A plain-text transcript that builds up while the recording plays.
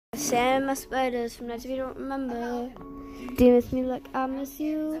Sand my spiders from nights we don't remember. Do you miss me like I miss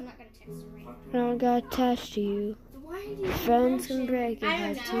you? I'm not gonna text him right I don't got attached to you. Why are you Friends can break your I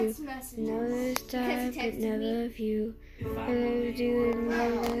heart don't know. too. It's messages. Know this time, but texted never me. of you. I do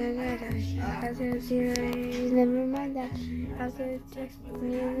never mind that. I said text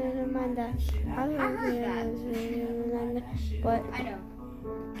me, never mind that. But I know.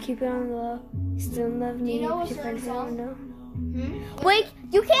 keep it on the low. Still love me. you know a Your certain friends song? don't know. Wait,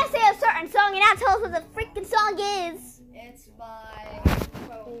 you can't say a certain song and not tell us what the freaking song is. It's by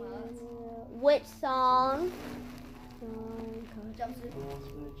Chroma. Which song? Jumpsuit.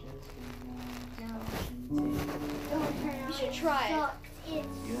 You should try It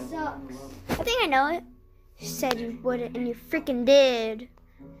sucks. I think I know it. You said you wouldn't and you freaking did.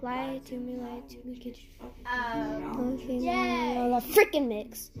 Lie to me, could you? it. The freaking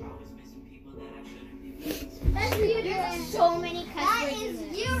mix. That's you. There's so many cuss That words in is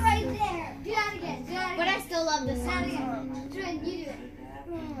this. you right there. Do that again. Do that But again. I still love this Do that song. again. Do it. You do it.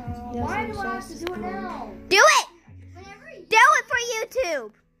 Why do I have to do it now? Do it! Whenever you Do it for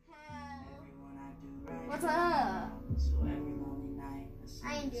YouTube! What's up?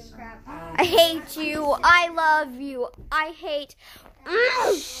 I ain't doing crap. I hate you. I love you. I hate.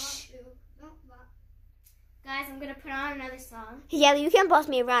 Guys, I'm gonna put on another song. Yeah, you can't boss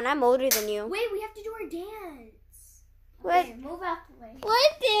me around. I'm older than you. Wait, we have to do our dance. What? Okay, move out the way.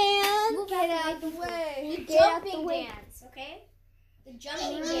 What dance? Move out the way. The Get out the jumping way. dance, okay? The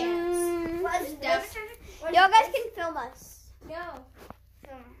jumping dance. What is Steph. Y'all guys can film us. No.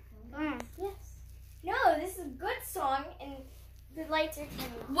 Yes. No, this is a good song, and the lights are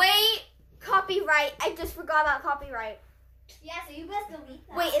turning. Wait, copyright. I just forgot about copyright. Yeah, so you best delete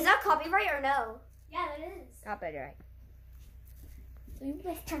that. Wait, is that copyright or no? Yeah, that is. Copyright. So you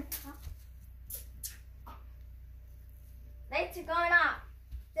best turn it off. Lights are going off.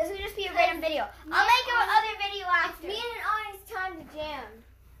 This will just be a random video. I'll make another video after. Me and Ani's time to jam.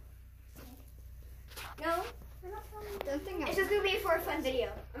 No? We're not filming. Don't think It's just gonna be for a fun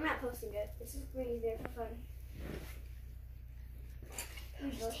video. I'm not posting it. It's just gonna be there for fun.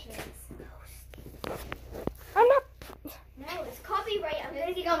 I'm not. No, it's copyright. I'm gonna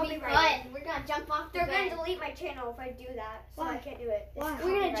get It's gonna be copyright. fun. We're gonna jump off the They're bed. gonna delete my channel if I do that, so Why? I can't do it. It's Why? We're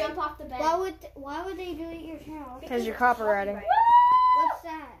gonna copyright. jump off the bed. Why would they delete your channel? Because you're copywriting. What's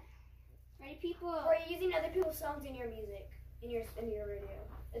that? Ready, people? Or you're using other people's songs in your music, in your radio.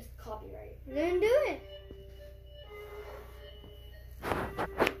 It's copyright. Then do it.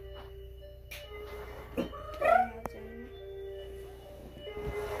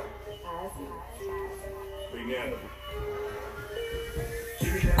 Begin.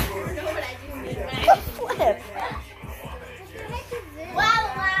 Flip.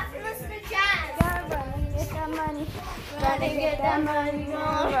 Wow, listen to jazz. Run and get that money. Run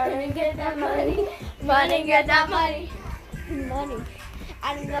and get that money. Run and get that money. Money.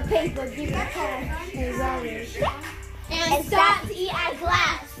 Out of the paper, give me cash. And stop to eat at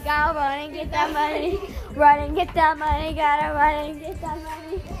glass. Gotta run and get that money. Run and get that money. Gotta run and get that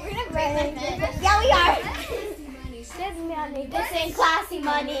money. We're gonna break my bed. Yeah, we are. This money. This ain't classy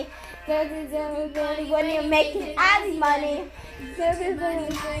money. When you're making as money. Money,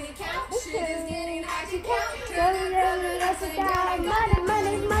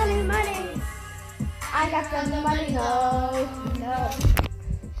 money, money, money. I got the money, no.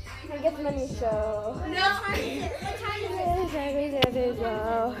 I get the money, show. No. What time is it?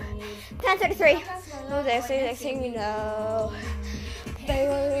 10:33. Who's there? Say next thing you know.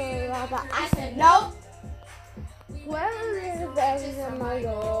 I said nope. Well, the best is on my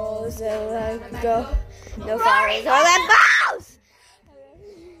goals, so let go. No sorries or let goes.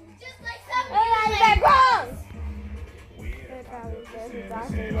 Just like Let goes.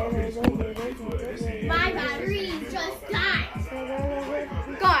 my battery just died.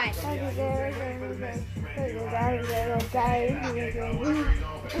 Gone.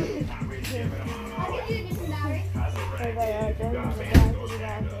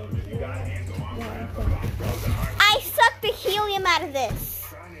 I sucked the helium out of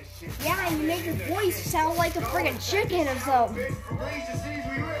this. Yeah, you make your voice sound like a friggin' chicken or something.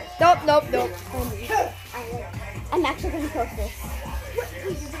 Nope. I'm actually gonna post this.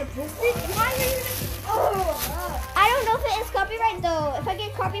 I don't know if it is copyright though. If I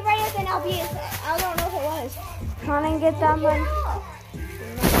get copyrighted, then I don't know if it was. Come and get that money.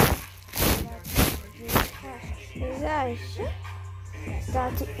 Is that a shit?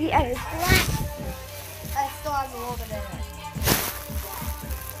 Got to eat at his glass. I still have a little bit in it.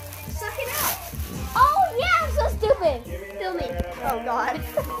 Suck it out. Oh yeah, I'm so stupid. Film me. Oh god.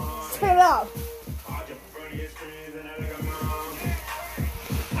 Turn it off.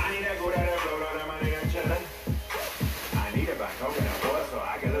 need a good at a blow on my nigga chillin'. I need a back open a boy so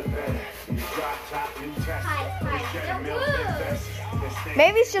I can look better. You drop top, you test.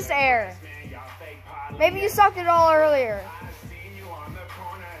 Maybe it's just air. Maybe you sucked it all earlier.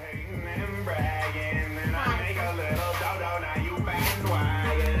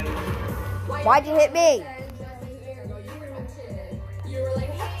 Why'd you hit me?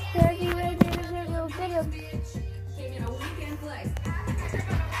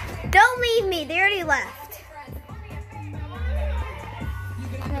 Don't leave me. They already left.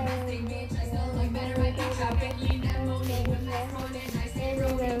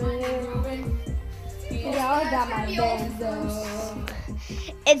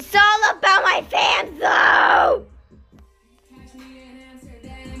 It's all about my fans, though.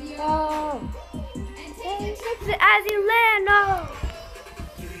 Oh. Azilano.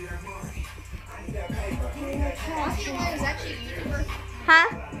 Huh?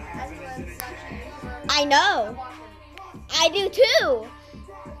 I know. I do too.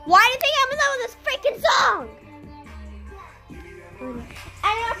 Why do you think I'm in love with this freaking song?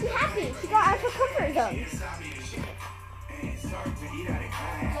 I'm not too happy. She got out of her comfort zone.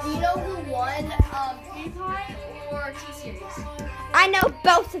 Do you know who won PewDiePie or T-Series? I know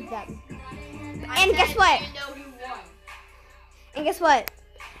both of them. And guess what? I know who won. And guess what?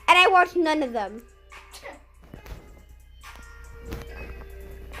 And I watched none of them.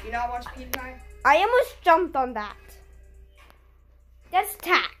 You not watch PewDiePie? I almost jumped on that. That's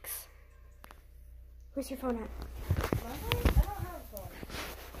tax. Where's your phone at? I don't have a phone.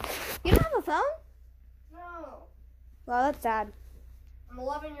 You don't have a phone? No. Well, that's sad. I'm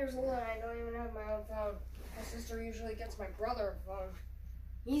 11 years old and I don't even have my own phone. My sister usually gets my brother a phone.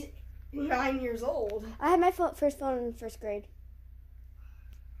 He's 9 years old. I had my first phone in first grade.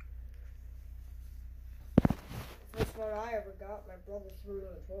 First phone I ever got, my brother threw it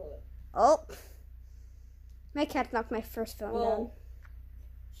in the toilet. Oh. My cat knocked my first phone down. Well,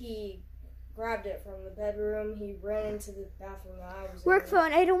 he grabbed it from the bedroom. He ran into the bathroom that I was Work in.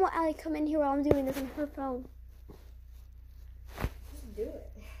 phone. I don't want Allie to come in here while I'm doing this on her phone. Just do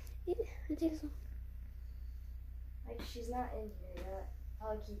it. Yeah, it takes long. Like, she's not in here yet.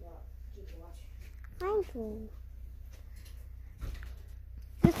 I'll keep watching. Thank you.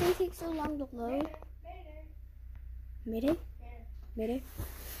 This thing takes so long to load. Mayday? Mayday?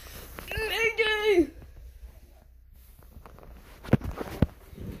 Mayday!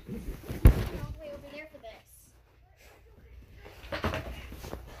 Way over there for this.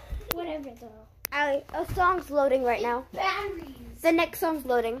 Whatever though. Allie, a song's loading right now. Batteries. The next song's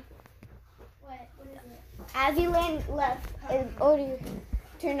loading. What is it? Azzyland left is already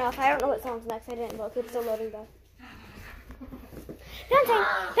turned off. I don't know what song's next. I didn't look. It's still loading though. Valentine!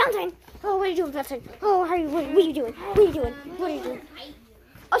 Valentine! Oh, what are you doing, Valentine? Oh, how are you? What are you doing? What are you doing? What are you doing?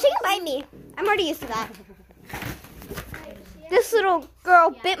 Oh, she can bite me. I'm already used to that. This little girl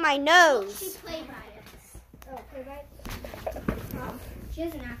bit my She nose. play by it. Oh, play by it? She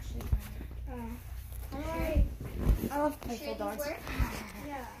doesn't actually play it. Alright. I love playful dogs. Work?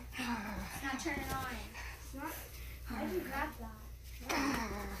 Yeah. Now turn it on. It's not. Why did you grab that?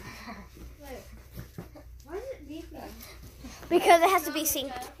 Wait. Why is it beeping? Because it has to be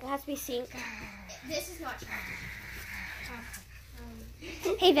synced. It has to be synced. This is not charging.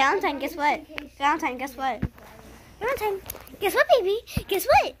 Hey, Valentine, guess what? Valentine, guess what? Valentine, guess what, baby? Guess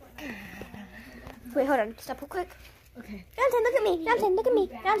what? Wait, hold on. Stop real quick. Okay. Valentine, look at me. Valentine, look at me.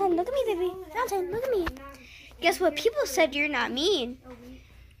 Valentine, look at me, baby. Valentine, look at me. Guess what? People said you're not mean.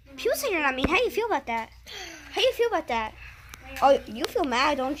 People said you're not mean. How do you feel about that? How do you feel about that? Oh, you feel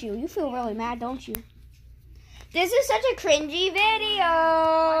mad, don't you? You feel really mad, don't you? This is such a cringy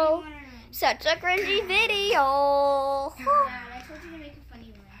video. Such a cringy video. I told you to make a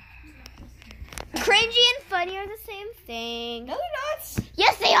funny one. Cringy and funny are the same thing. No, they're not.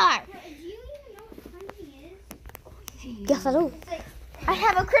 Yes, they are. Do you even know what funny is? Yes, I do. It's like, I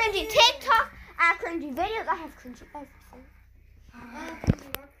have a cringy TikTok. I have cringy videos. I have cringy everything.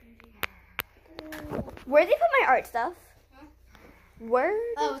 Where did they put my art stuff? Where?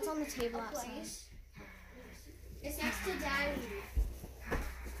 oh, it's on the table outside. It's next to Daddy.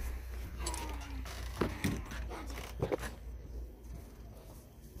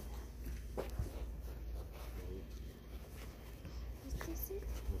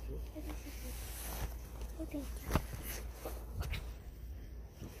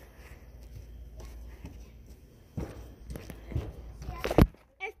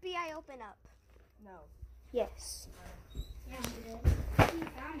 FBI, open up. No. Yes. Yeah, she did. He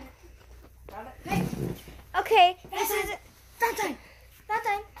found it. Okay, this is Valentine.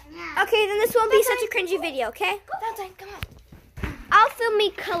 Okay, then this won't be such a cringy video, okay? Valentine, come on. I'll film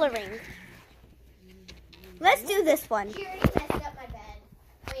me coloring. Let's do this one. She already messed up my bed.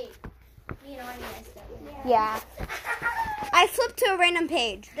 Wait, me and Arnie messed up. Yeah. I flipped to a random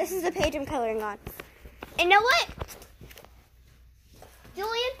page. This is the page I'm coloring on. And you know what?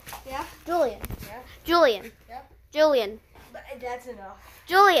 Julian? Yeah? Julian. Yeah? Julian. Yeah? Julian. That's enough.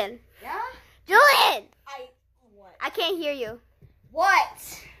 Julian. Yeah? Julian! What? I can't hear you.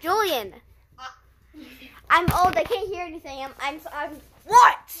 What? Julian. I'm old. I can't hear anything. I'm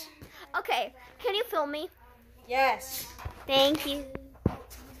what? Okay. Can you film me? Yes. Thank you.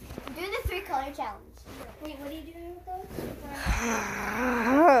 Do the 3-color challenge. Wait, what are you doing with those?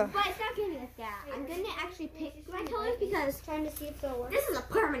 But it's not gonna be like that. I'm gonna actually pick my colors because Trying to see if they'll work. this is a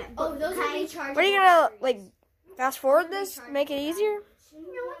permanent book. Oh, those are okay? rechargeable. What are you gonna, like, fast forward this? Make it easier?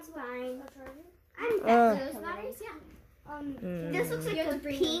 No, it's fine. I'm Those batteries? Yeah. This looks like a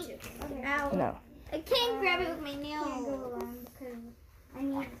pink. Ow. No. I can't grab it with my Can't go nails. along because I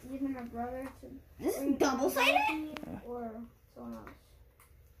need either my brother to This is double-sided? or someone else.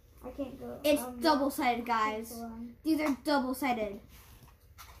 I can't go. It's double-sided, guys. alone. These are double-sided.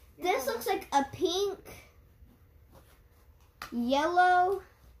 This looks like a pink, yellow,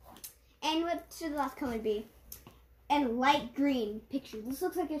 and what should the last color be? And light green picture. This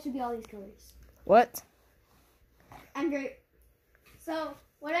looks like it should be all these colors. What? I'm very... So,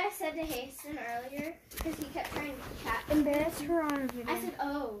 what I said to Hasten earlier, because he kept trying to chat, Embarrass her on a video. I said,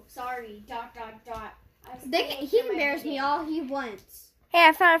 oh, sorry, ... I was He playing can through my embarrass me video. all he wants. Hey,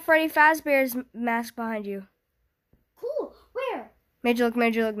 I found a Freddy Fazbear's mask behind you. Cool. Where? Major Look,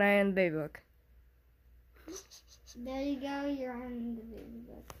 Night in the Baby Book. There you go, you're on the baby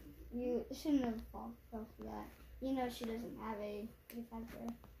book. You shouldn't have fallen for that. You know she doesn't have a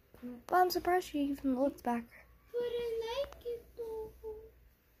defender. Well, I'm surprised she even looked back. But I like it though.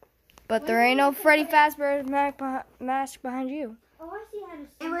 But there ain't no Freddy Fazbear's mask behind you. Oh, I see how to sing.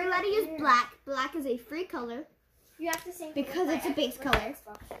 And we're allowed to use black. Black is a free color. You have to sing Because it's a base color.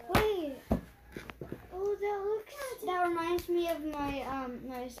 Wait. Oh, that reminds me of my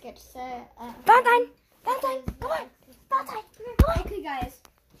my sketch set. Valentine! Valentine! Come on! Valentine! Okay, guys.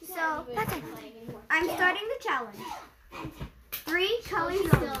 So, I'm starting the challenge. 3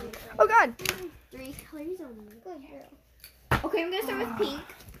 colors only. Oh god! 3 colors only. Good girl. Okay, I'm gonna start with pink.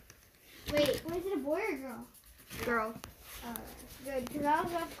 Wait, was it a boy or girl? Girl. Good, because that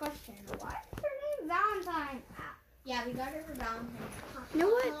was the question. Why is her name Valentine? Yeah, we got her for Valentine's. You know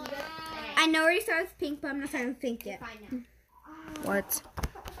what? I know where to start with pink, but I'm not starting with pink yet. Fine now. What?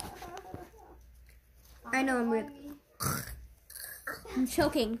 I know I'm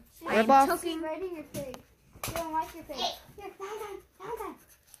choking. I Rip am off. choking. She's right in your face. You don't like your face. Here, Valentine.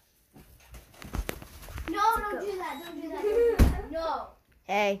 No, don't do that. Don't do that. No.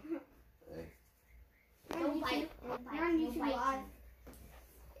 Hey. Don't bite. You're on YouTube Live.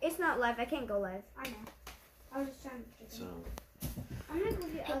 It's not live. I can't go live. I know. I was just trying to get I'm gonna go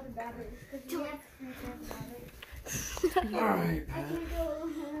get other batteries because you have batteries. Alright, I can't go.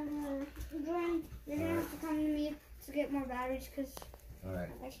 Jordan, you're gonna have to come to me to get more batteries because Alright.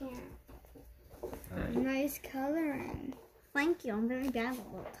 I can't. Alright. Nice coloring. Thank you. I'm very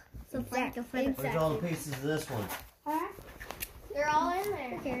dazzled. So thank you for the Where's all the pieces of this one? Huh? They're all in there.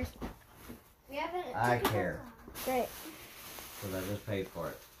 Who cares? We haven't. I care. Great. Because I just paid for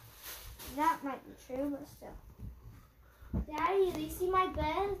it. That might be true, but still. Daddy, do you see my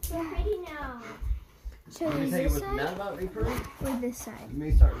bed? It's so pretty now. So You is think it this was side mad about me, Prue? or this side? You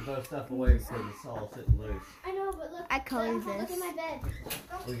may start to throw stuff away because it's all sitting loose. I know, but look. I colored Look this. at my bed.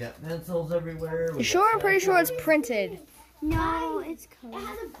 We got pencils everywhere. You sure? I'm pretty sure it's printed. No, it's It colored.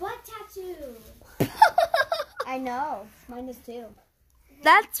 has a butt tattoo. I know. Mine does too.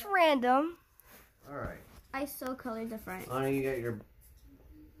 That's random. Alright. I so colored the front. Honey, you got your...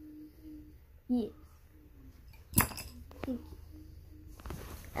 Yeah.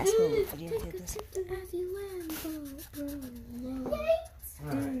 That's what we video did this.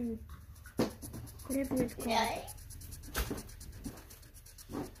 Alright. Whatever it's called.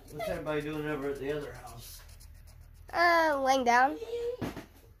 What's everybody doing over at the other house? Laying down.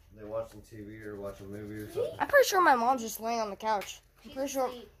 They watching TV or watching a movie or something? I'm pretty sure my mom's just laying on the couch. I'm pretty sure.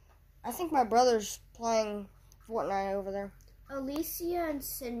 I think my brother's playing Fortnite over there. Alicia and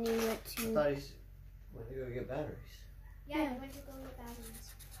Sydney went I to. thought he's... went to go get batteries. Yeah, I went to go get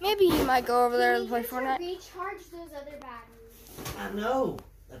batteries. Maybe he might go over there and play You need to Fortnite. recharge those other batteries. I know.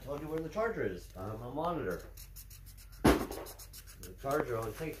 I told you where the charger is. Behind my monitor. The charger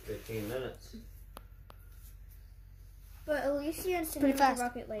only takes 15 minutes. But Alicia and Sydney Pretty went fast. to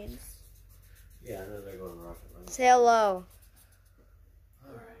Rocket Lanes. Yeah, I know they're going to Rocket Lane. Say hello.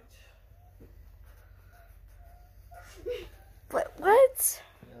 Alright. What?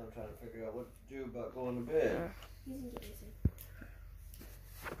 Now I'm trying to figure out what to do about going to bed.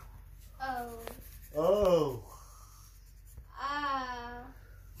 Oh. Oh.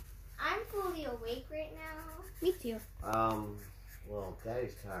 I'm fully awake right now. Me too. Well,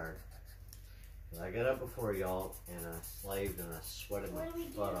 Daddy's tired. I got up before y'all, and I slaved, and I sweated my What do we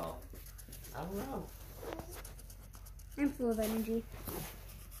butt do? off. I don't know. I'm full of energy.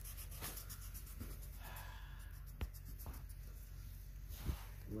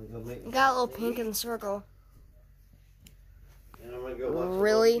 I'm gonna go make Got a little pink in the circle. and I'm gonna go watch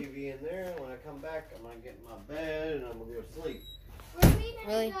Really? some TV in there. And when I come back, I'm gonna get in my bed, and I'm gonna go to sleep. Where are we gonna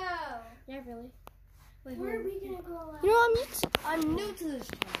Really? go? Yeah, really. Wait, Where are we gonna go? You know, I'm new to this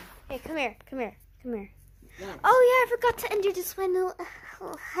channel. hey, come here. Yes. Oh yeah, I forgot to introduce my new.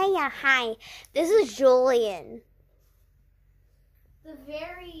 Oh, hi. This is Julian. The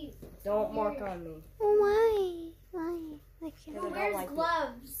very. Don't mark on me. Oh why? I can't. Who don't wears like it.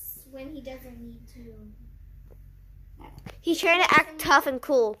 gloves when he doesn't need to? He's trying to act tough and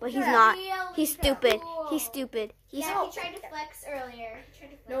cool, but he's not. Real He's stupid. cool. He's stupid. He's. Yeah, he tried to flex earlier.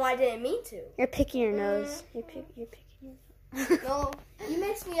 No, I didn't mean to. You're picking your nose. You're picking your nose. No, you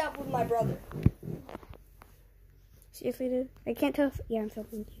mixed me up with my brother. Seriously, dude? I can't tell if. Yeah, I'm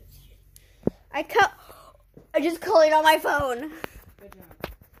filming you. I just colored on my phone. Good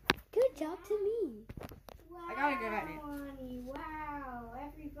job. Good job to me. Wow, I got a good idea. Honey, wow,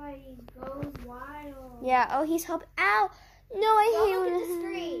 everybody goes wild. Yeah. Oh, he's helping. Ow! No, I Don't hate look when at it the happens.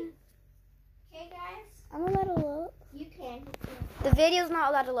 screen. Okay, guys? I'm allowed to look. You can. The video's not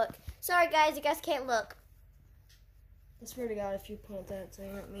allowed to look. Sorry, guys. You guys can't look. I swear to God, if you point that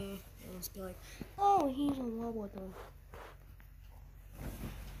thing at me, I'll just be like, oh, he's in love with them.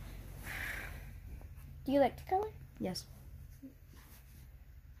 Do you like the color? Yes.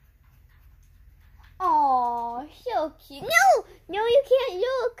 Oh, so cute. No, you can't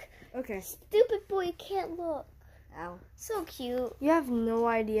look. Okay. Stupid boy, you can't look. Ow. So cute. You have no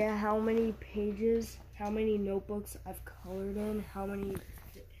idea how many pages, how many notebooks I've colored in, how many...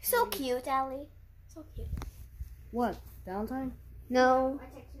 So cute, Allie. So cute. What? Valentine? No. I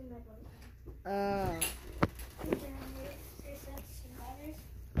texted my boyfriend.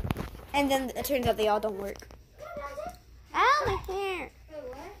 And then it turns out they all don't work. Ow, my hair. Wait,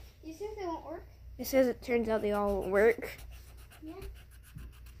 what? You said they won't work? It says it turns out they all won't work.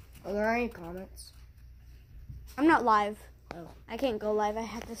 Are there any comments? I'm not live. Oh. I can't go live. I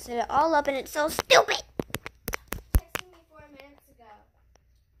have to set it all up and it's so stupid. Texted me 4 minutes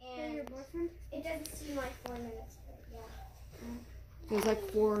ago. And your boyfriend? it doesn't seem like 4 minutes ago. Yeah. It was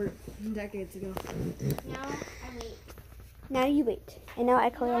like 4 decades ago. Now I wait. Now you wait. And now I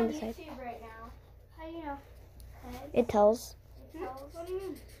color You're on on the side. YouTube right now. How do you know? It tells. What do you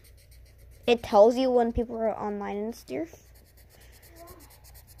mean? It tells you when people are online and stuff.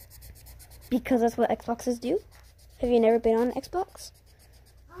 Because that's what Xboxes do. Have you never been on Xbox?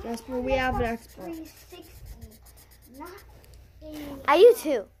 Jasper, we have an Xbox. 360. Not a. I do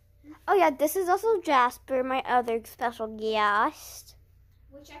too. Oh yeah, this is also Jasper, my other special guest.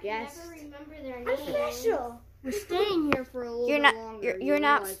 Which I can Yes. never remember their I'm names. special. We're staying here for a little You're bit not- longer. you're You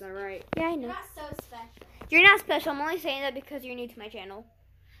not- realize that, right? Yeah, I You're know. not so special. You're not special. I'm only saying that because you're new to my channel.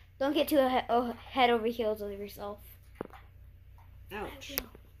 Don't get too head over heels with yourself. Ouch.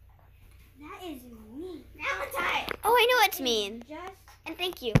 That is mean. Valentine! Oh, I know what to mean. Just And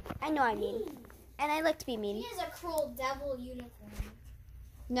thank you. I know I mean. And I like to be he mean. is a cruel devil unicorn.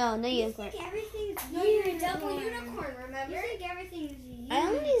 No unicorn. Everything's no, you're a devil unicorn, remember? You think everything's a unicorn. I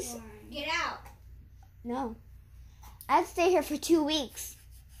always... Get out. No. I'd stay here for 2 weeks.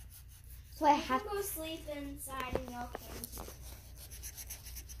 So I You have... can go sleep inside and y'all can.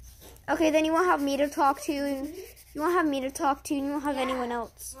 Okay, then you won't have me to talk to. And you won't have me to talk to and you won't have Yeah. anyone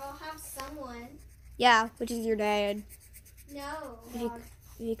else. We'll have someone. Yeah, which is your dad. No. If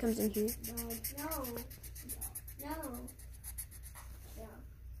he comes in here. No. No.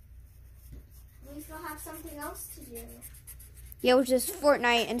 We still have something else to do. Yeah, which is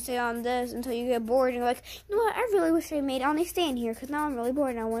Fortnite and stay on this until you get bored and you're like, you know what, I really wish I made only stay in here because now I'm really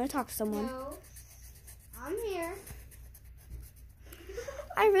bored and I want to talk to someone. No. I'm here.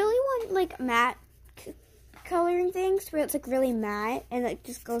 I really want like matte coloring things where it's like really matte and it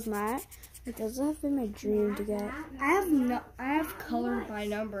just goes matte. Like those have been my dream to get. I have colored by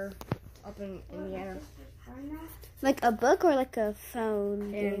number up in Indiana. Like a book or like a phone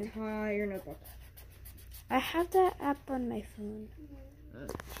An game. entire notebook. I have that app on my phone.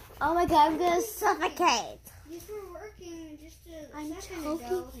 Oh my god, I'm gonna suffocate. These were working just a I'm second choking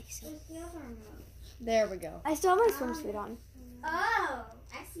ago. places. What's the other remote? There we go. I still have my swimsuit on. Oh,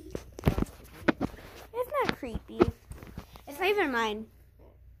 I see. It's not creepy. It's not even mine.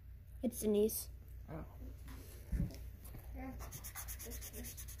 It's Denise.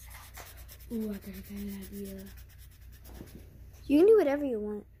 Ooh, I got a bad idea. You can do whatever you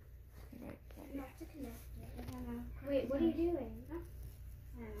want. Wait, what are you doing? I don't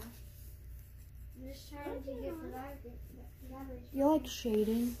know. I'm just trying to get the library. You like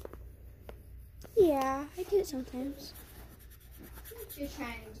shading? Yeah, I do it sometimes. What you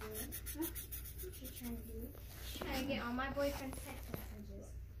trying to do? Huh? What you trying to do? Trying to get on my boyfriend's text messages.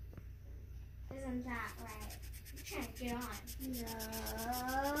 Isn't that right? You're trying to get on.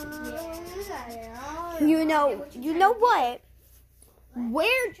 No. You know what? Where? What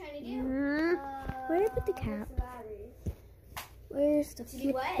you trying to do? Where did I put the cap? Where's the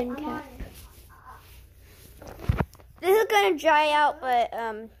flipping cap? This is gonna dry out, but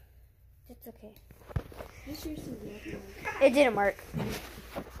it's okay. It didn't work.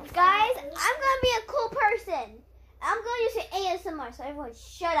 Guys, I'm gonna be a cool person. I'm gonna use ASMR, so everyone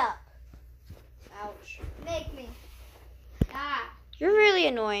shut up. Ouch. Make me. Ah. You're really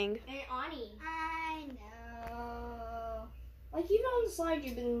annoying. And Ani. I know. Like, even on the side,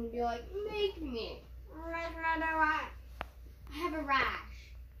 you can be like, make me. I have a rash.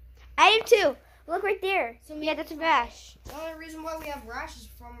 I do too. Look right there. Yeah, that's a rash. The only reason why we have rashes is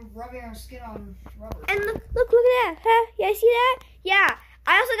from rubbing our skin on rubber. And look at that. Huh? Yeah, see that? Yeah.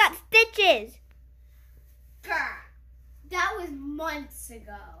 I also got stitches. That was months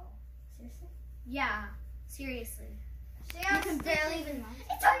ago. Seriously? Yeah. Seriously. You can barely even.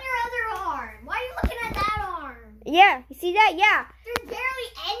 It's on your other arm. Why are you looking at that arm? Yeah, you see that? Yeah. There's barely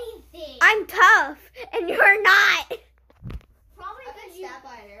anything. I'm tough, and you're not. Probably because you. Stabbed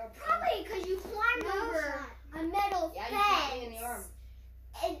by an arrow. Probably because you climbed over a metal Yeah, you fence. got me in the arm.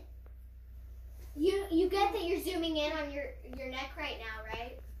 And you get that you're zooming in on your neck right now,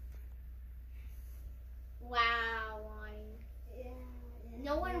 right? Wow, Lonnie. Yeah.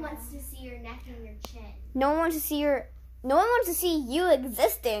 No one wants to see your neck and your chin. No one wants to see you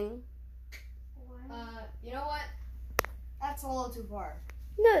existing. You know what? That's a little too far.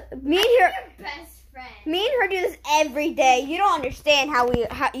 No, me and her. Your best friend. Me and her do this every day. You don't understand how we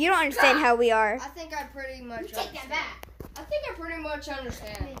are. I think I pretty much Take that understand. back. I think I pretty much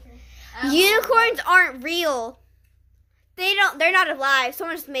understand. Unicorns aren't real. They're not alive.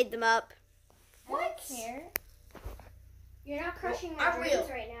 Someone just made them up. I don't care. You're not crushing my I'm dreams real.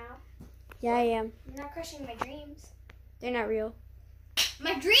 right now. Yeah, I am. You're not crushing my dreams. They're not real.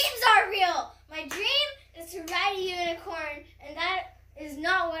 My dreams are real. My dream is to ride a unicorn, and that is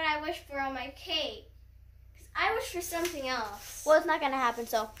not what I wish for on my cake. 'Cause I wish for something else. Well, it's not gonna happen.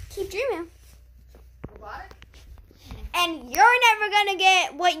 So keep dreaming. Robotic? And you're never gonna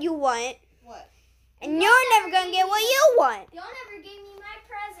get what you want. What? And you're never gonna get what you want. Y'all never gave me my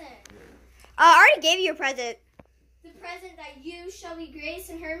present. I already gave you a present. The present that you, Shelby Grace,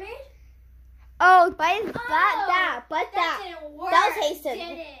 and her made? Oh, but Oh, that didn't work. that was Hasten.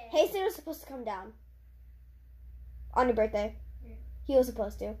 Did it? Hasten was supposed to come down on your birthday. He was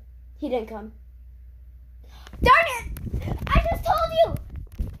supposed to. He didn't come. Darn it! I just told you.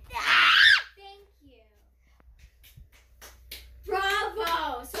 Thank you.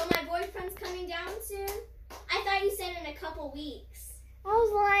 Bravo! So my boyfriend's coming down soon? I thought you said in a couple weeks. I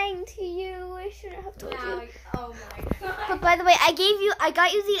was lying to you. I shouldn't have told you. Oh my god. But by the way, I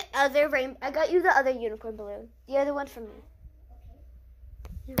got you the other unicorn balloon. The other one from me.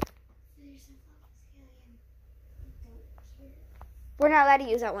 We're not allowed to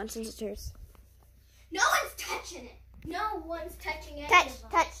use that one since it's yours. No one's touching it. No one's touching it. Touch.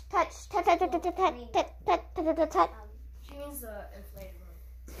 She means the inflated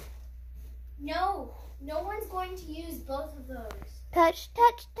one. No one's going to use both of those. Touch. You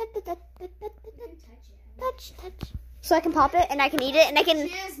can touch it. Touch. So I can pop it and I can eat it and I can.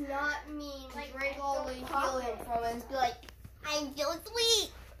 She does not mean Like, drink all the don't pop helium it. from it and be like, I'm so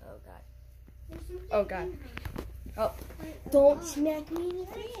sweet. oh god. There's something Oh, God. in here. Oh. Don't smack me in the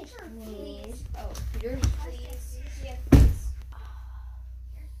face. Please. Oh, yours. Please. Yes, please.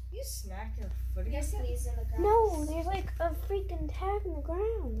 You smacked your foot Yes, against it? please in the ground. No, there's like a freaking tag in the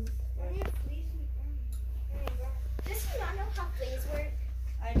ground. Does he not know how fleas work?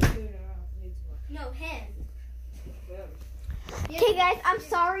 I do know how fleas work. No, him. Okay, guys, I'm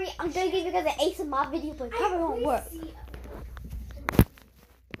sorry. I'm gonna give you guys an ASMR video, but it probably won't work.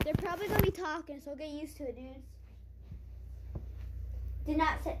 They're probably gonna be talking, so get used to it, dudes. Did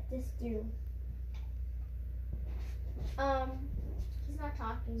not set this through. He's not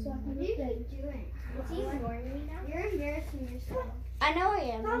talking. So I can What are you doing? Is he ignoring me now? You're embarrassing yourself. I know I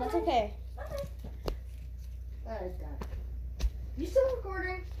am, and that's okay. That is done. You still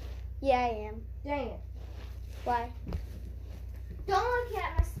recording? Yeah, I am. Dang it. Why? Don't look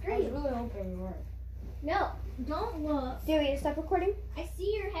at my I was screen. really hoping you weren't. No, don't look. Do you want me to stop recording? I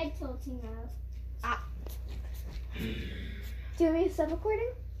see your head tilting out. Do you want me to stop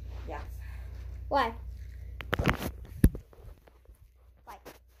recording? Yeah. Why?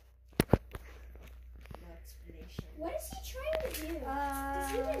 No explanation. What is he trying to do? Does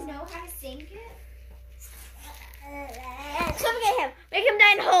he even know how to sink it? Suffocate him. Make him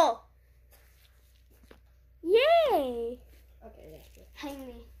die in a hole. Yay. Okay, that's good. Hang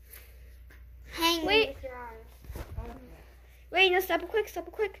me. Hang Wait. me with your arms. Wait, no, stop it quick. Stop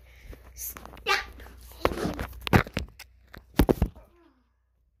it quick. Stop.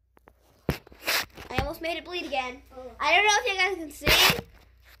 I almost made it bleed again. Oh. I don't know if you guys can see.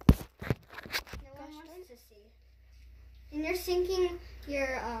 No one wants to see. And you're sinking your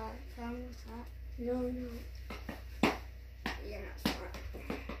phone with that. No. You're not smart.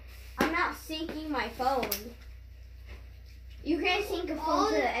 I'm not syncing my phone. You can't sync a phone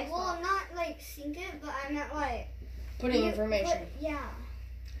to the Xbox. Well, not like sink it, but I meant like Putting information. yeah.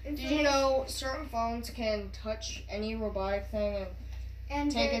 Did you know certain phones can touch any robotic thing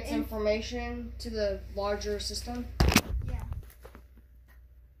and take its information to the larger system? Yeah.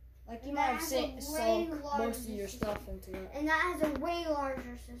 Like you And might that have has a way sunk larger most of your system. stuff into it. And that has a way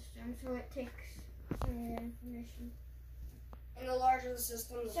larger system, so it takes some of the information. And the larger the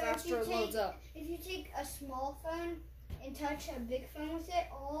system, the So if faster you it loads take- up. If you take a small phone and touch a big phone with it,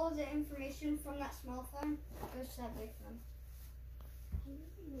 all of the information from that small phone goes to that big phone.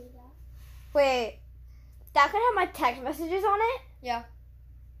 Wait, that could have my text messages on it? Yeah.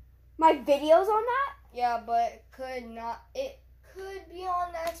 My videos on that? Yeah, but it could not. It could be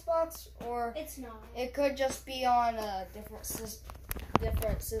on the Xbox, or It's not. it could just be on a different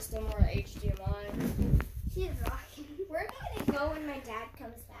system or HDMI. She's rocking. We're gonna go when my dad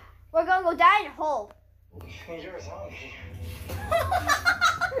comes back. We're gonna go die in a hole. You're a zombie.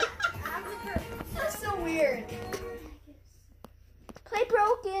 That's so weird. Play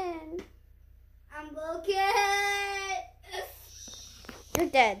broken. I'm broken. You're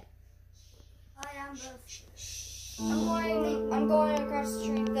dead. I am broken. I'm going across the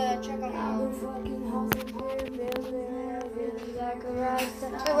street to check on the house.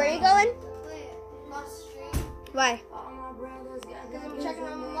 Wait, where are you going? Wait, across the street. Why? Because I'm checking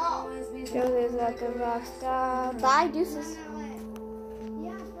on my mom. Feels like a rock star. Bye, deuces.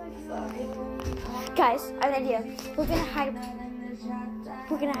 Yeah, it's Guys, I have an idea. We're gonna hide.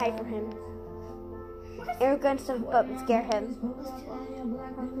 We're gonna hide from him. And we're gonna stuff up and scare him.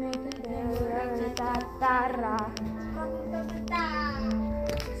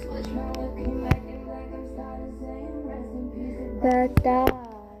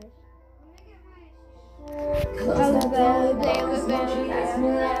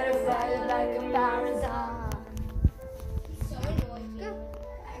 so annoying.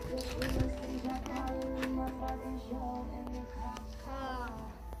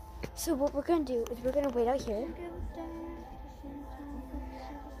 So what we're gonna do is we're gonna wait out here.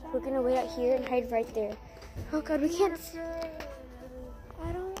 We're gonna wait out here and hide right there. Oh God, we can't.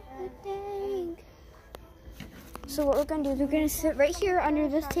 I don't think. So what we're gonna do is we're gonna sit right here under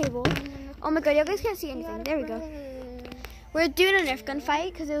this table. Oh my God, you guys can't see anything. There we go. We're doing a Nerf gun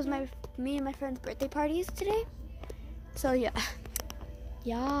fight because it was me and my friend's birthday parties today. So yeah,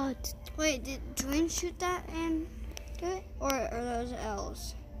 yeah. Wait, did Dwayne shoot that and do it? Or are those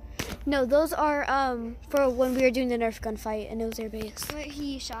L's? No, those are for when we were doing the Nerf gun fight and it was their base. Wait,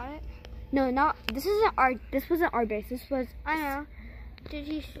 he shot it? No, not this isn't our. This wasn't our base. This was. I know. Did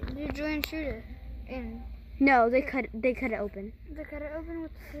Dwayne shoot it? And No, they cut it open. they cut it open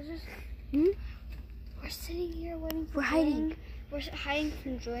with the scissors? Hmm? We're sitting here waiting for We're hiding. Dwayne. We're hiding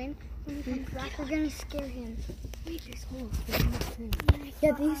from Dwayne. When he comes back, we're gonna scare him. Wait, there's holes.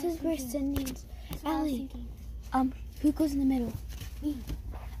 Yeah, this is where sending. Allie, who goes in the middle? Me.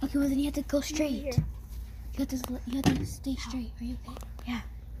 Okay, well then you have to go straight. You have to stay straight. Are you okay? Yeah.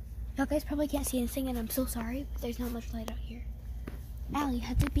 Y'all guys probably can't see anything, and I'm so sorry, but there's not much light out here. Allie, you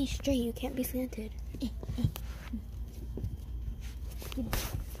have to be straight. You can't be slanted.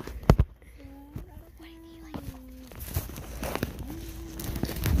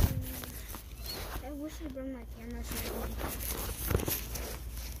 I wish I brought my camera so I could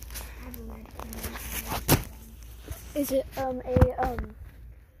have a red camera. Is it one of those to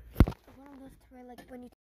where like when you